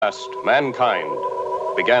last, mankind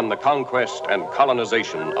began the conquest and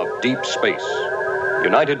colonization of deep space.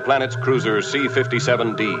 United Planets cruiser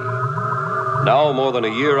C-57D. Now more than a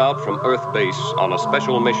year out from Earth base on a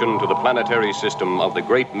special mission to the planetary system of the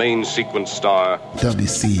great main sequence star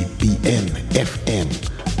WCBN-FM,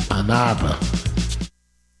 Ann Arbor.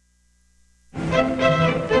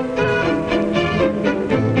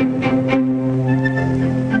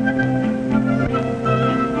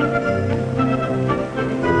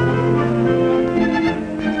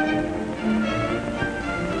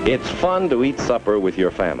 It's fun to eat supper with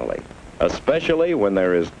your family, especially when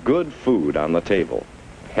there is good food on the table.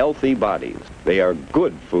 Healthy bodies, they are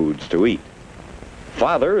good foods to eat.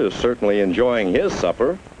 Father is certainly enjoying his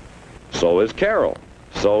supper. So is Carol.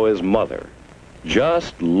 So is Mother.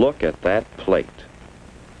 Just look at that plate.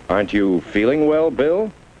 Aren't you feeling well,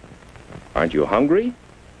 Bill? Aren't you hungry?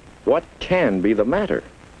 What can be the matter?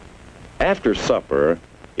 After supper,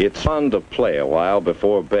 it's fun to play a while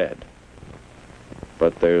before bed.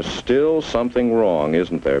 But there's still something wrong,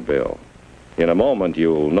 isn't there, Bill? In a moment,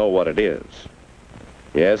 you'll know what it is.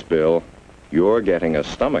 Yes, Bill, you're getting a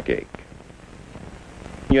stomachache.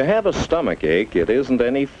 When you have a stomachache, it isn't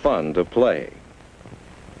any fun to play.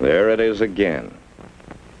 There it is again.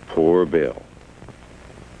 Poor Bill.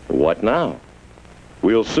 What now?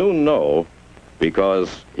 We'll soon know,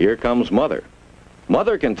 because here comes Mother.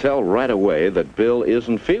 Mother can tell right away that Bill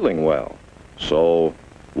isn't feeling well. So,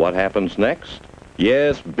 what happens next?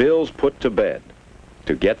 Yes, Bill's put to bed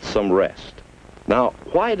to get some rest. Now,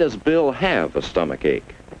 why does Bill have a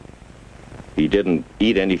stomachache? He didn't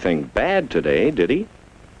eat anything bad today, did he?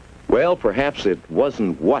 Well, perhaps it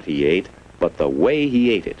wasn't what he ate, but the way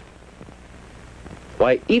he ate it.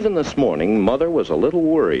 Why, even this morning, Mother was a little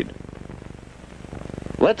worried.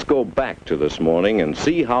 Let's go back to this morning and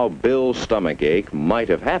see how Bill's stomachache might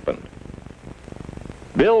have happened.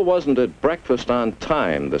 Bill wasn't at breakfast on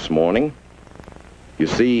time this morning. You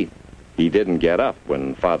see, he didn't get up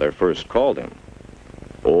when Father first called him.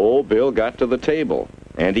 Oh, Bill got to the table,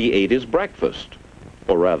 and he ate his breakfast,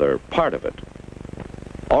 or rather, part of it.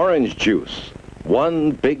 Orange juice,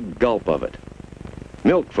 one big gulp of it.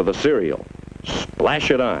 Milk for the cereal, splash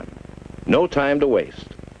it on. No time to waste.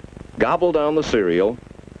 Gobble down the cereal,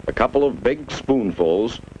 a couple of big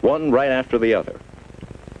spoonfuls, one right after the other.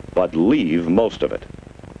 But leave most of it.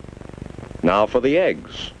 Now for the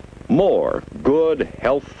eggs. More good,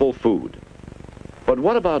 healthful food. But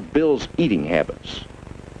what about Bill's eating habits?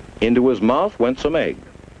 Into his mouth went some egg.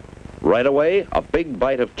 Right away, a big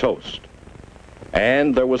bite of toast.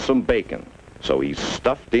 And there was some bacon, so he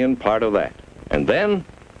stuffed in part of that. And then,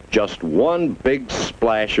 just one big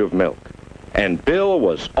splash of milk. And Bill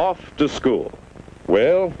was off to school.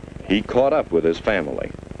 Well, he caught up with his family,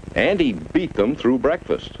 and he beat them through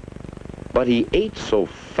breakfast. But he ate so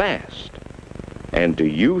fast. And do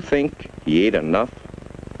you think he ate enough?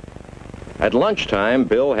 At lunchtime,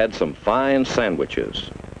 Bill had some fine sandwiches.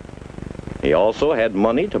 He also had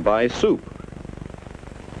money to buy soup.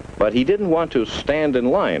 But he didn't want to stand in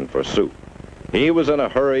line for soup. He was in a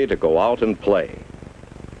hurry to go out and play.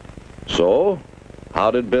 So,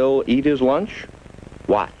 how did Bill eat his lunch?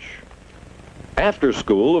 Watch. After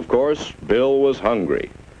school, of course, Bill was hungry.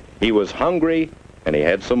 He was hungry, and he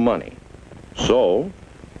had some money. So,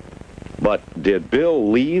 but did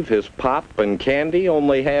Bill leave his pop and candy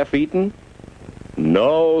only half-eaten?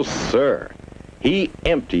 No, sir. He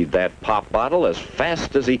emptied that pop bottle as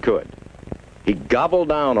fast as he could. He gobbled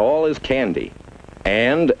down all his candy.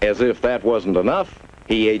 And, as if that wasn't enough,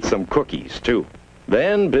 he ate some cookies, too.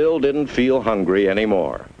 Then Bill didn't feel hungry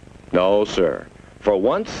anymore. No, sir. For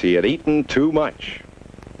once, he had eaten too much.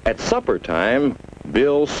 At supper time,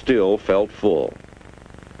 Bill still felt full.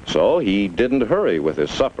 So he didn't hurry with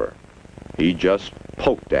his supper. He just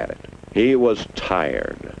poked at it. He was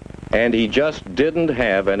tired, and he just didn't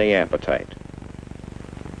have any appetite.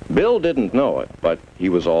 Bill didn't know it, but he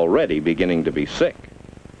was already beginning to be sick.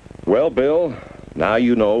 Well, Bill, now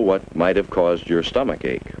you know what might have caused your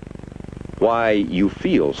stomachache. Why you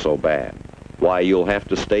feel so bad. Why you'll have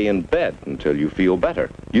to stay in bed until you feel better.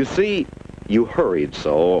 You see, you hurried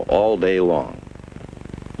so all day long.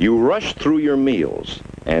 You rushed through your meals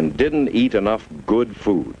and didn't eat enough good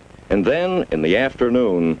food. And then, in the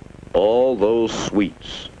afternoon, all those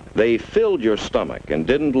sweets. They filled your stomach and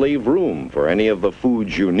didn't leave room for any of the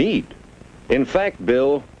foods you need. In fact,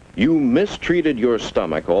 Bill, you mistreated your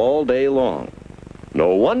stomach all day long.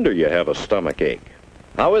 No wonder you have a stomachache.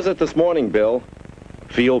 How is it this morning, Bill?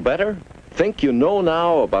 Feel better? Think you know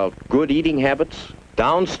now about good eating habits?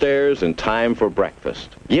 Downstairs in time for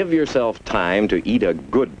breakfast. Give yourself time to eat a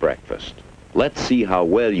good breakfast. Let's see how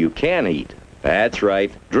well you can eat. That's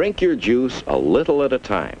right. Drink your juice a little at a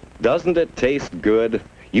time. Doesn't it taste good?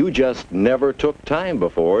 You just never took time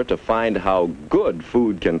before to find how good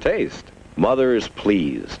food can taste. Mother's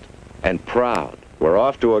pleased and proud. We're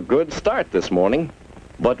off to a good start this morning.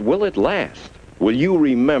 But will it last? Will you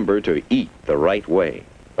remember to eat the right way?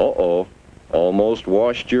 Uh-oh. Almost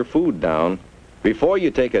washed your food down. Before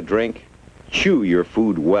you take a drink, chew your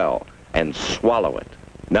food well and swallow it.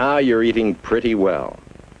 Now you're eating pretty well.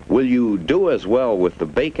 Will you do as well with the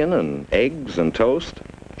bacon and eggs and toast?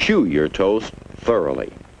 Chew your toast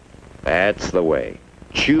thoroughly. That's the way.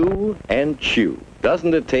 Chew and chew.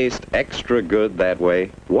 Doesn't it taste extra good that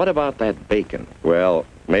way? What about that bacon? Well,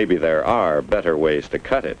 maybe there are better ways to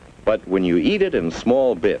cut it. But when you eat it in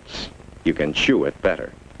small bits, you can chew it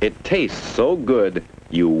better. It tastes so good,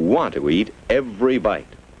 you want to eat every bite.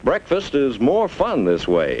 Breakfast is more fun this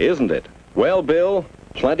way, isn't it? Well, Bill,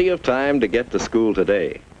 plenty of time to get to school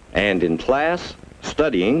today. And in class,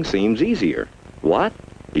 studying seems easier. What?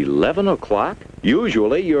 11 o'clock?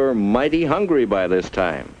 Usually you're mighty hungry by this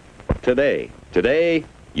time. Today,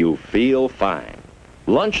 you feel fine.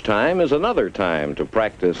 Lunchtime is another time to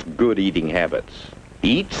practice good eating habits.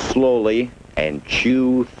 Eat slowly and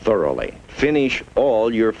chew thoroughly. Finish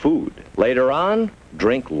all your food. Later on,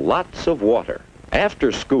 drink lots of water.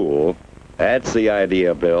 After school, that's the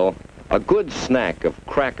idea, Bill. A good snack of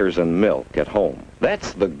crackers and milk at home.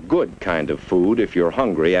 That's the good kind of food if you're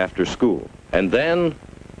hungry after school. And then,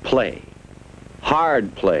 play.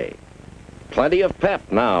 Hard play. Plenty of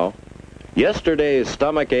pep now. Yesterday's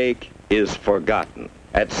stomach ache is forgotten.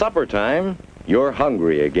 At supper time, you're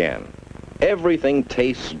hungry again. Everything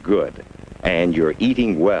tastes good, and you're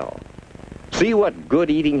eating well. See what good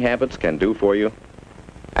eating habits can do for you?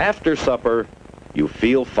 After supper, you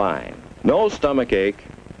feel fine. No stomach ache,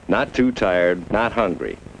 not too tired, not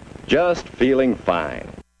hungry. Just feeling fine.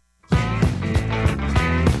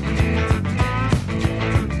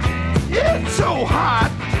 It's so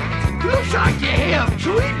hot. Looks like you have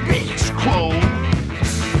 3 weeks clothes.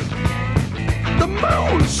 The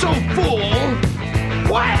moon's so full.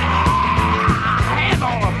 Wow! Hand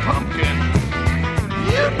on a pumpkin.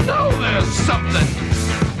 You know there's something.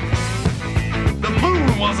 The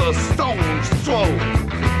moon was a stone's throw.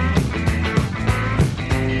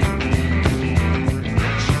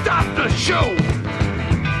 Stop the show.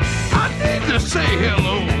 I need to say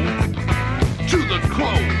hello to the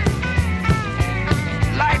crow.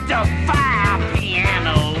 Like the fire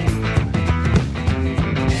piano.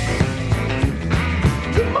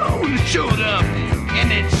 The moon showed up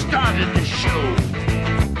and it started the show.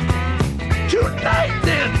 Tonight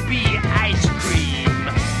there'll be ice cream.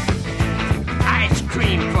 Ice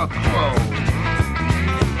cream for crow.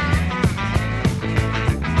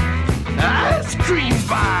 Ice cream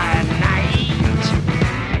by night.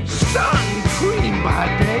 Sun cream by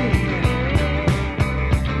day.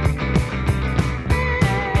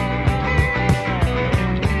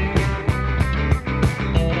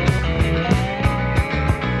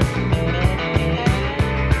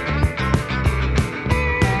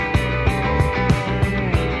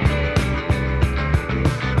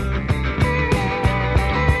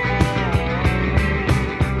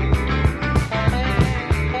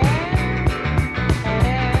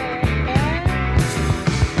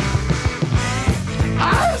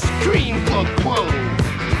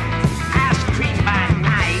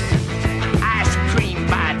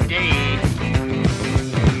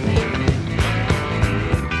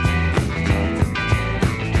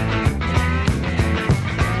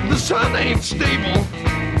 Sun ain't stable.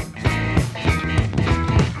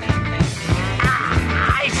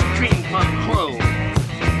 Ice cream for crow.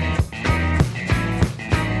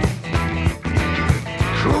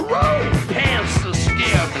 Crow pants the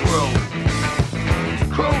scarecrow.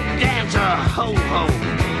 Crow dance a ho-ho.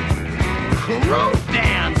 Crow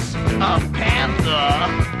dance a panther.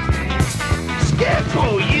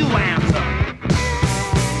 Scarecrow, you answer.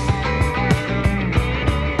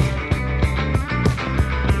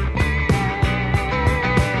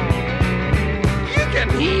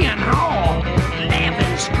 He and haw, laugh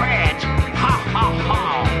and scratch, ha ha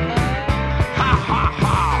ha, ha ha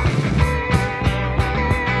ha.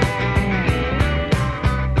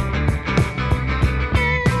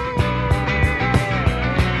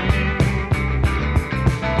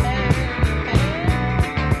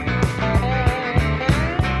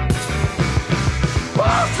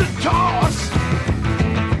 Pass and toss.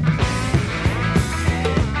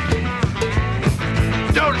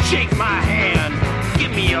 Don't shake my hand.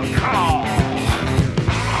 Give me a call.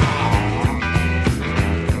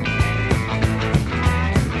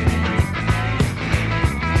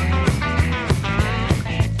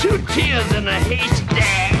 tears in a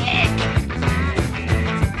haystack.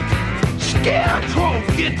 Scarecrow,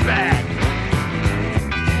 get back.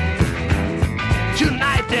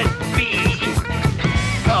 Tonight there'd be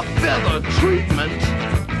a feather treatment.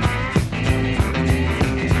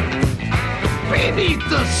 Beneath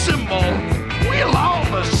the symbol, we'll all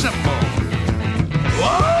assemble.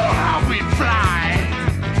 Oh, how we fly.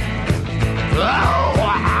 Oh,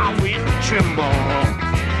 how we tremble.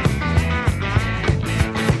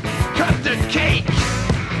 Cut the cake.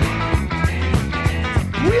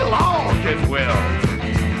 We'll all get well.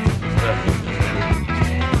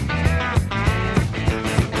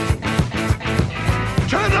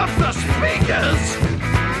 Turn up the speakers.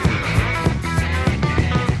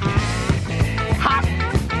 Hop,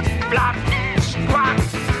 flop, squawk.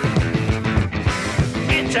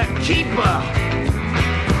 It's a keeper.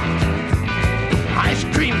 Ice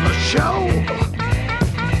cream for show.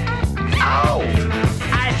 Oh,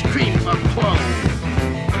 ice cream for clothes.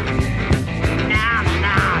 Now,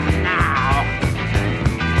 now.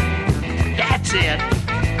 That's it.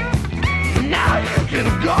 Now you can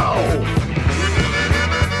go.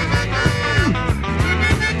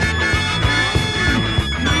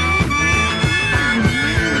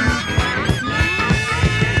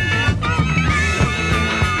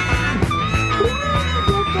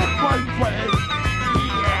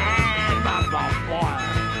 Yeah, bye-bye.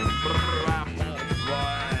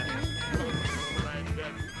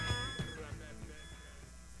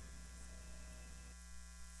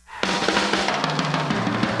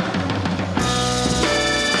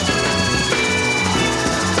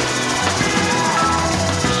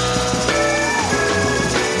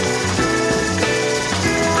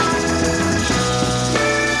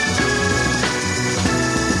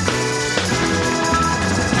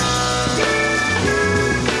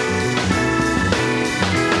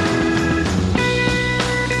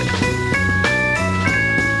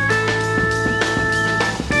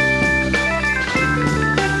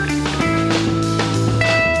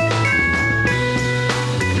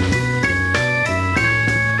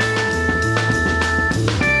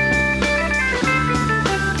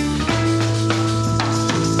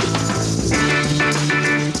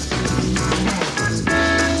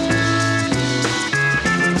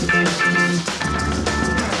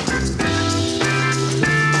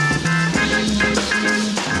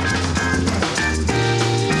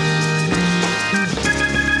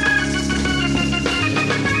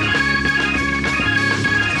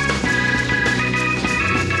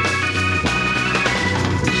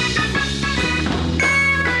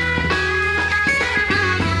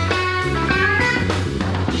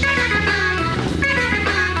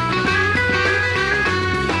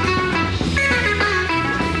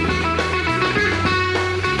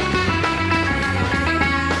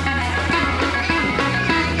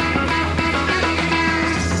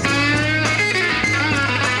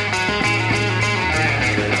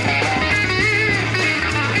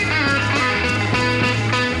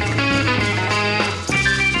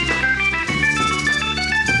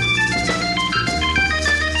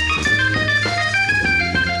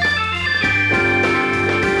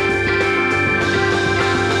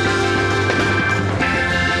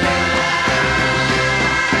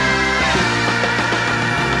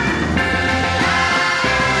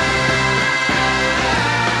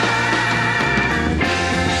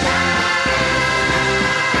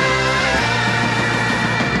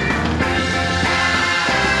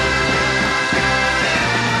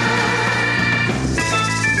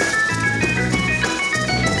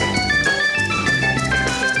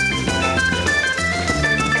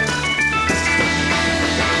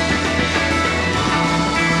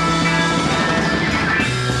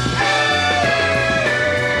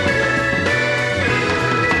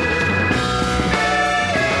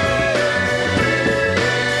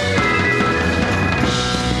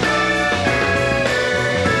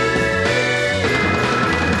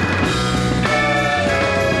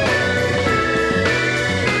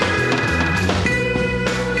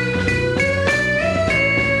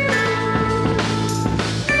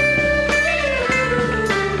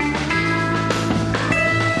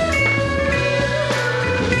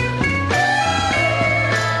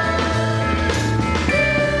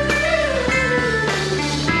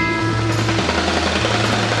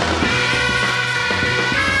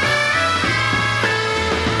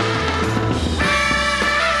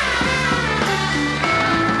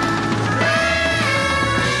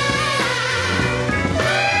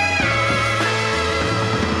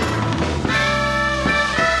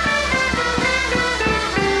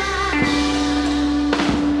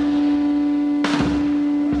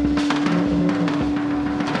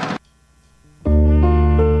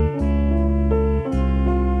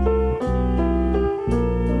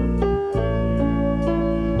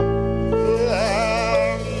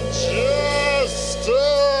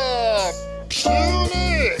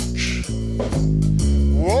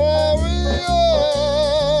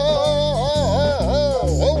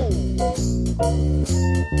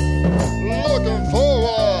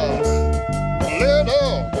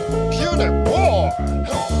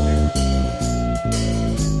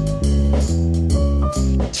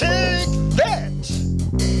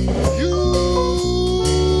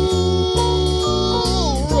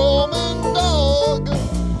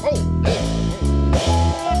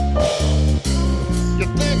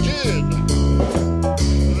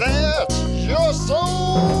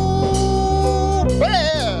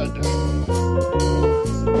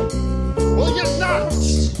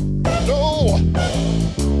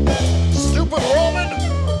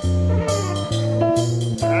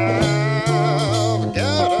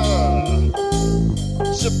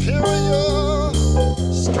 superior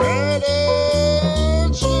strategy.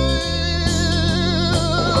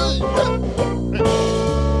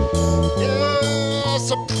 Yeah,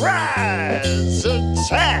 surprise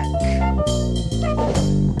attack.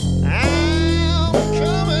 I'm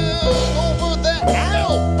coming over the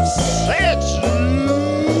Alps at you.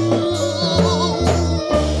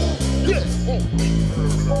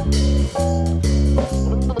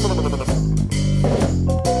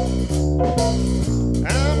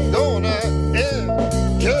 I'm gonna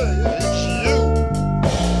engage you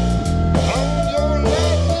on your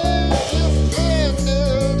lightly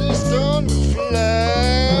defended eastern flank.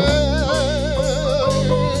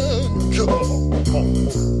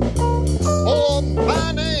 Oh,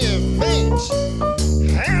 my name ain't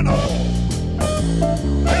Hannibal.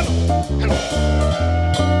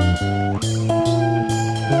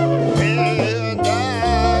 And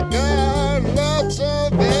I got lots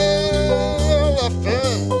of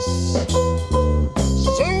elephants.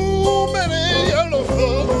 So many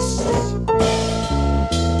elephants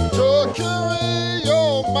to carry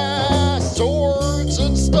all my swords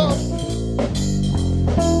and stuff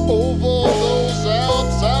over those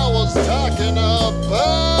Alps I was talking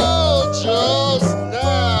about just now.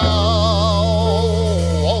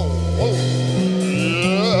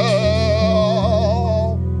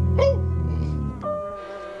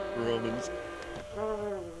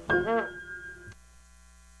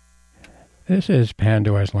 This is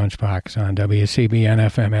Pandora's Lunchbox on WCBN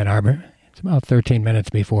FM Ann Arbor. It's about 13 minutes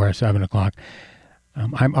before 7 o'clock.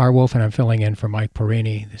 I'm R. Wolf, and I'm filling in for Mike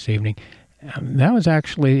Perini this evening. That was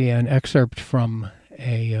actually an excerpt from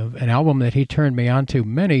an album that he turned me on to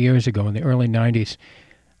many years ago in the early 90s.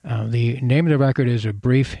 The name of the record is A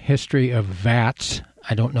Brief History of Vats.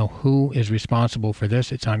 I don't know who is responsible for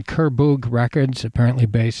this. It's on Kerboog Records, apparently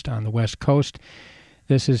based on the West Coast.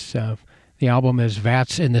 This is... the album is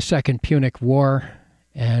Vats in the Second Punic War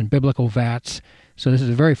and Biblical Vats. So this is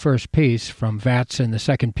the very first piece from Vats in the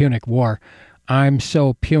Second Punic War. I'm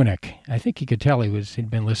So Punic. I think you could tell he'd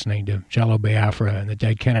been listening to Jello Biafra and the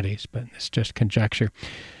Dead Kennedys, but it's just conjecture.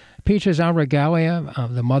 Peaches en Regalia,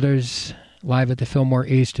 the Mothers, live at the Fillmore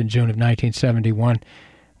East in June of 1971,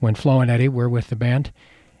 when Flo and Eddie were with the band.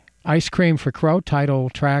 Ice Cream for Crow, title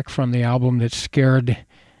track from the album that scared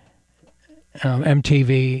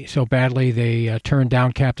MTV so badly they turned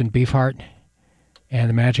down Captain Beefheart and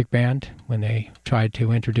the Magic Band when they tried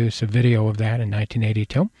to introduce a video of that in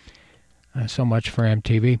 1982. So much for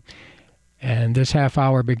MTV. And this half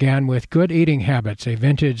hour began with Good Eating Habits, a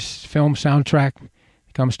vintage film soundtrack.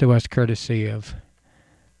 It comes to us courtesy of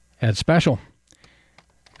Ed Special.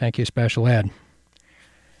 Thank you, Special Ed.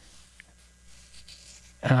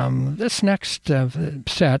 This next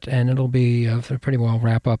set, and it'll be pretty well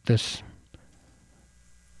wrap up this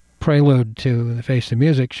prelude to the Face the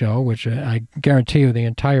Music show, which I guarantee you the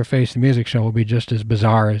entire Face the Music show will be just as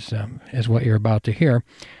bizarre as what you're about to hear.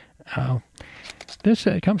 This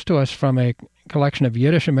comes to us from a collection of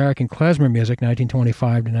Yiddish American klezmer music, 1925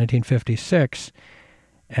 to 1956.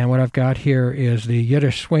 And what I've got here is the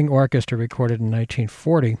Yiddish Swing Orchestra recorded in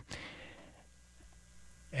 1940.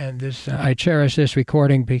 And this I cherish this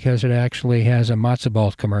recording because it actually has a matzo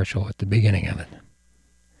ball commercial at the beginning of it.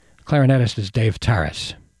 Clarinetist is Dave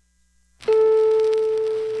Taras.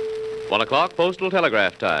 1 o'clock, postal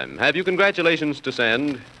telegraph time. Have you congratulations to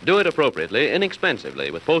send? Do it appropriately,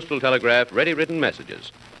 inexpensively, with postal telegraph ready-written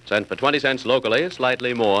messages. Sent for 20 cents locally,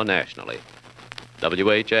 slightly more nationally.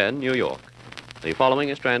 WHN, New York. The following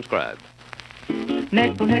is transcribed.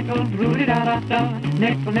 Nickel, nickel, roo-dee-da-da-da.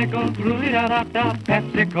 Nickel, nickel, roo-dee-da-da-da.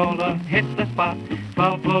 Pepsi-Cola hits the spot.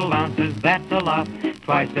 12 full ounces, that's a lot.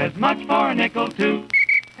 Twice as much for a nickel, too.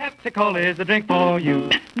 Pepsi-Cola is the drink for you.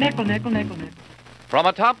 Nickel, nickel, nickel, nickel. From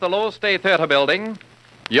atop the Low State Theater building,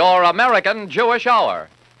 your American Jewish Hour.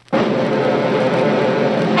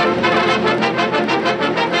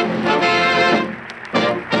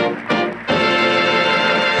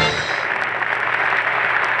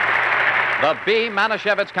 The B.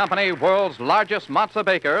 Manischewitz Company, world's largest matzah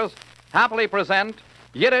bakers, happily present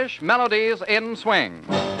Yiddish Melodies in Swing.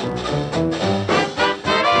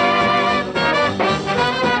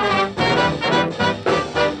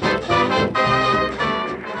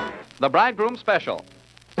 The Bridegroom Special.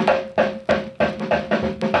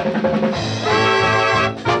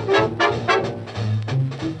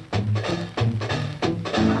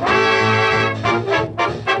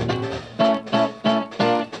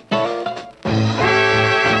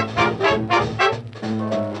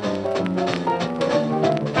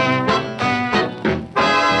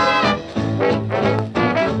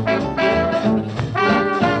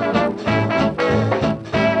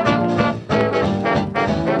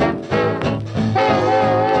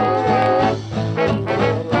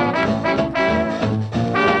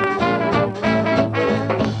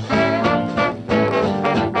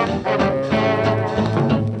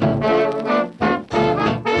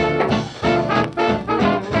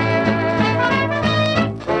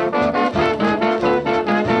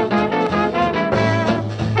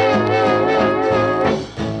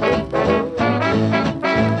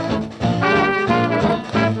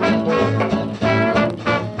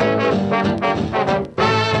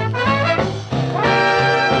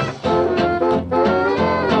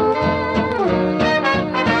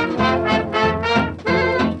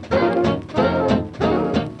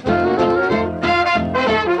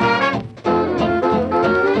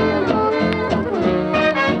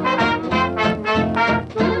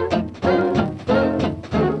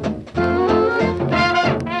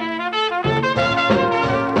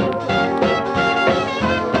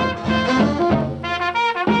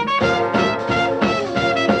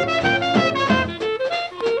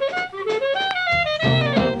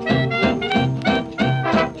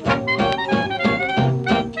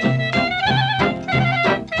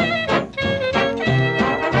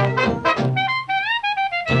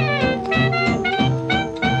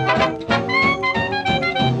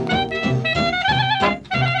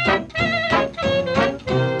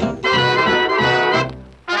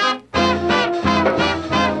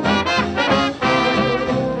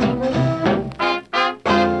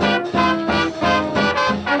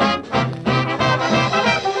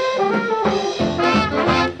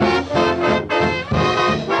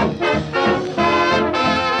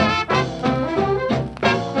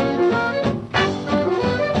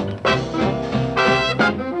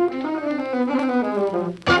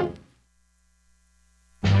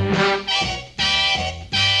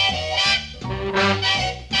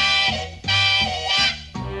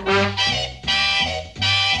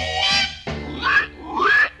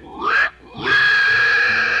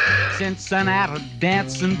 Cincinnati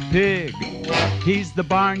dancing pig. He's the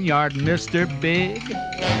barnyard Mr. Big.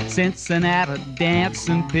 Cincinnati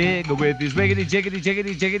dancing pig with his riggedy jiggedy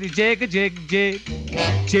jiggedy jiggedy jig a jig jig.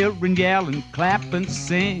 Children yell and clap and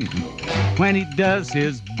sing when he does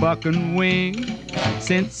his buck and wing.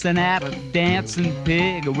 Cincinnati dancing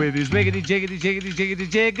pig with his riggedy jiggedy jiggedy jiggedy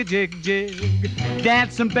jig a jig jig.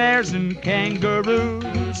 Dancing bears and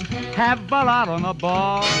kangaroos have a lot on the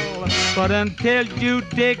ball, but until you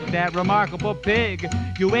dig that remarkable pig,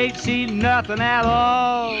 you ain't seen nothing at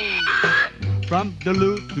all. From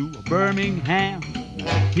Duluth to Birmingham,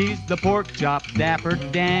 he's the pork chop Dapper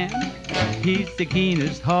Dan. He's the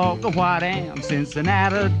keenest hog of what am.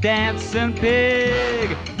 Cincinnati dancing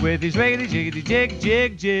pig with his riggedy jiggedy jig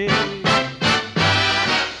jig jig.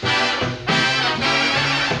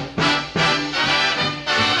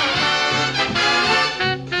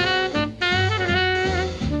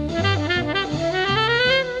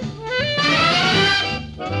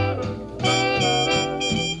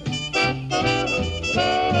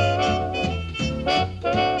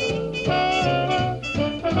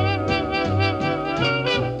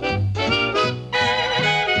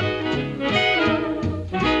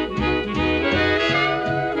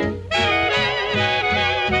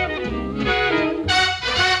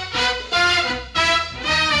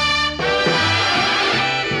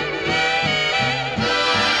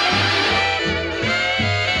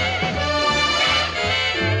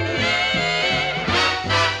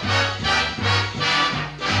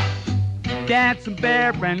 Dancing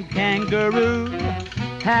bear and kangaroo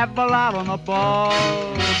have a lot on the ball,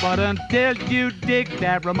 but until you dig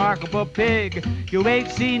that remarkable pig, you ain't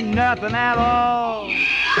seen nothing at all.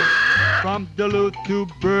 From Duluth to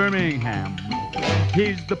Birmingham,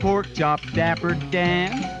 he's the pork chop Dapper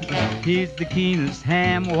Dan. He's the keenest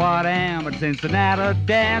ham what am. But Cincinnati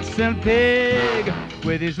dancing pig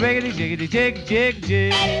with his riggedy jiggedy jig jig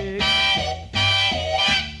jig.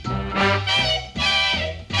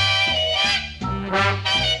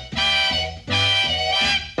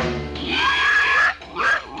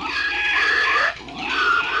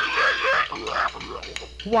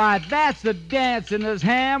 Why, that's the dancing as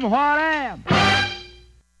ham what am.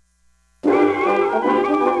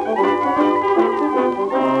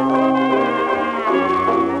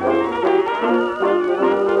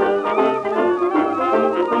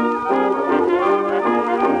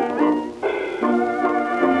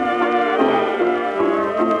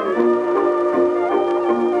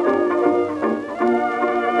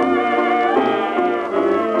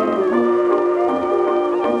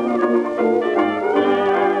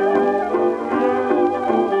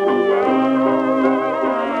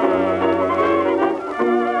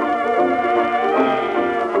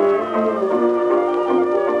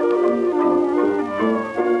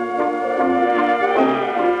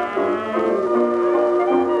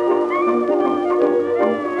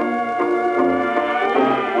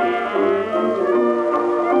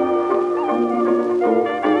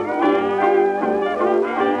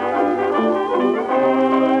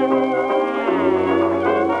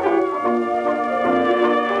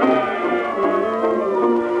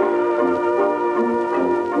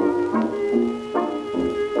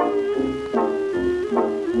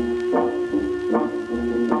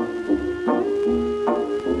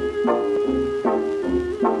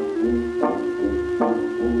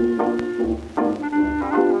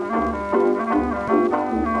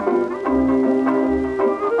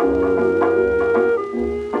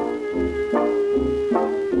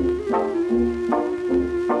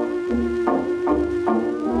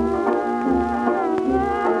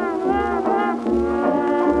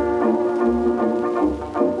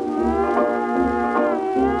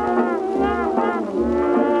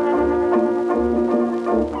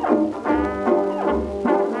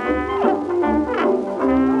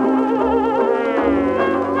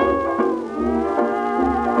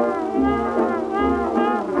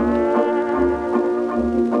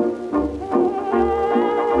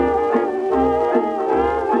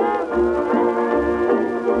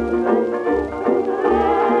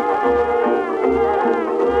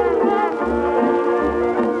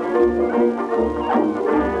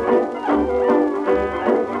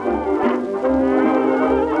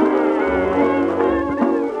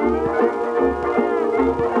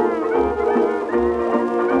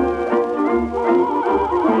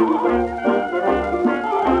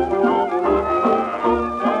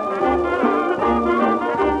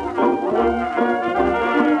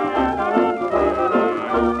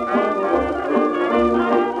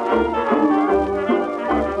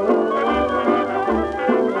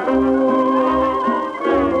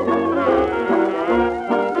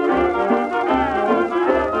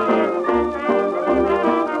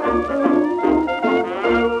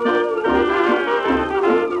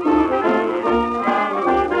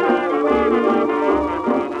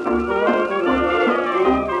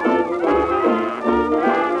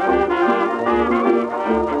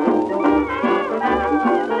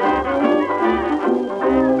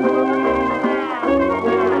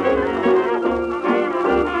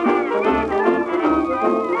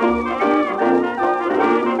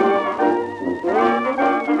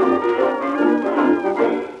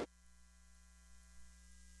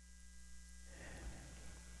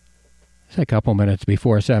 a couple minutes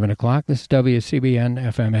before 7 o'clock. This is WCBN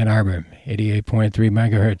FM Ann Arbor, 88.3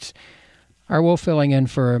 megahertz. Our Wolf filling in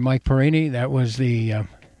for Mike Perini. That was the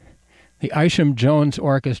Isham Jones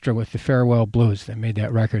Orchestra with the Farewell Blues that made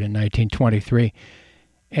that record in 1923.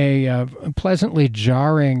 A pleasantly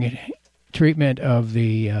jarring treatment of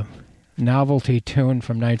the novelty tune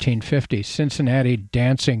from 1950, Cincinnati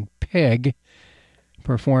Dancing Pig,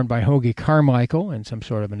 performed by Hoagie Carmichael and some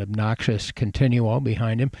sort of an obnoxious continuo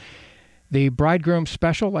behind him. The Bridegroom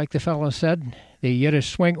Special, like the fellow said, the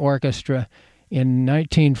Yiddish Swing Orchestra in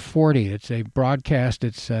 1940. It's a broadcast.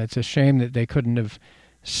 It's a shame that they couldn't have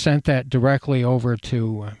sent that directly over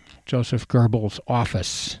to Joseph Goebbels'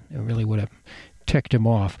 office. It really would have ticked him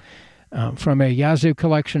off. From a Yazoo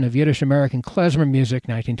collection of Yiddish American klezmer music,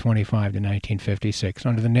 1925 to 1956,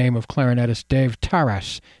 under the name of clarinetist Dave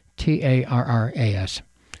Tarras, Tarras.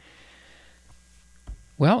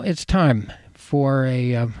 Well, it's time for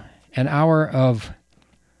an hour of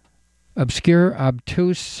obscure,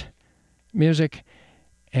 obtuse music,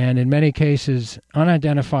 and in many cases,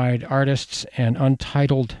 unidentified artists and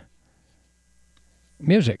untitled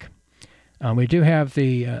music. We do have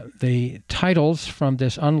the titles from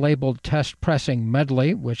this unlabeled test pressing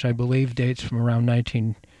medley, which I believe dates from around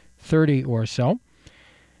 1930 or so.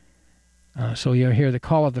 So you'll hear The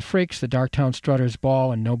Call of the Freaks, The Darktown Strutters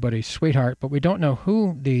Ball, and Nobody's Sweetheart, but we don't know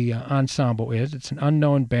who the ensemble is. It's an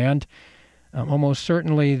unknown band. Almost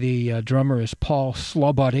certainly the drummer is Paul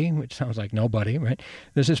Slobody, which sounds like nobody, right?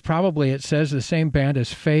 This is probably, it says, the same band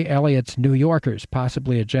as Faye Elliott's New Yorkers,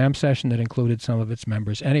 possibly a jam session that included some of its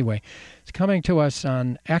members. Anyway, it's coming to us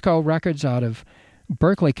on Echo Records out of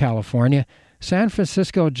Berkeley, California. San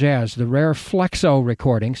Francisco Jazz, the rare Flexo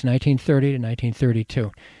recordings, 1930 to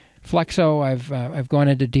 1932. Flexo, I've gone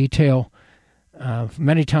into detail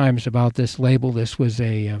many times about this label. This was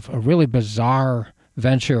a really bizarre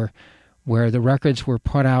venture where the records were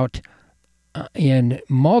put out in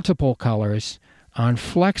multiple colors on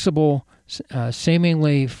flexible,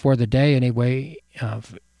 seemingly for the day anyway,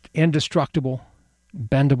 indestructible,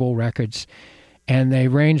 bendable records. And they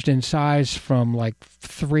ranged in size from like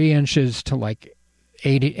 3 inches to like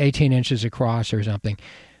 18 inches across or something.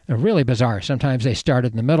 Really bizarre. Sometimes they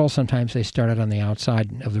started in the middle, sometimes they started on the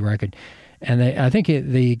outside of the record. And I think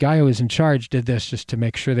the guy who was in charge did this just to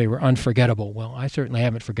make sure they were unforgettable. Well, I certainly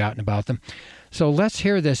haven't forgotten about them. So let's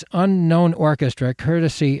hear this unknown orchestra,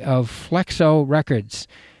 courtesy of Flexo Records.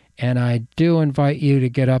 And I do invite you to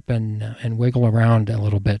get up and wiggle around a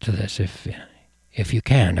little bit to this if you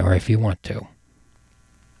can or if you want to.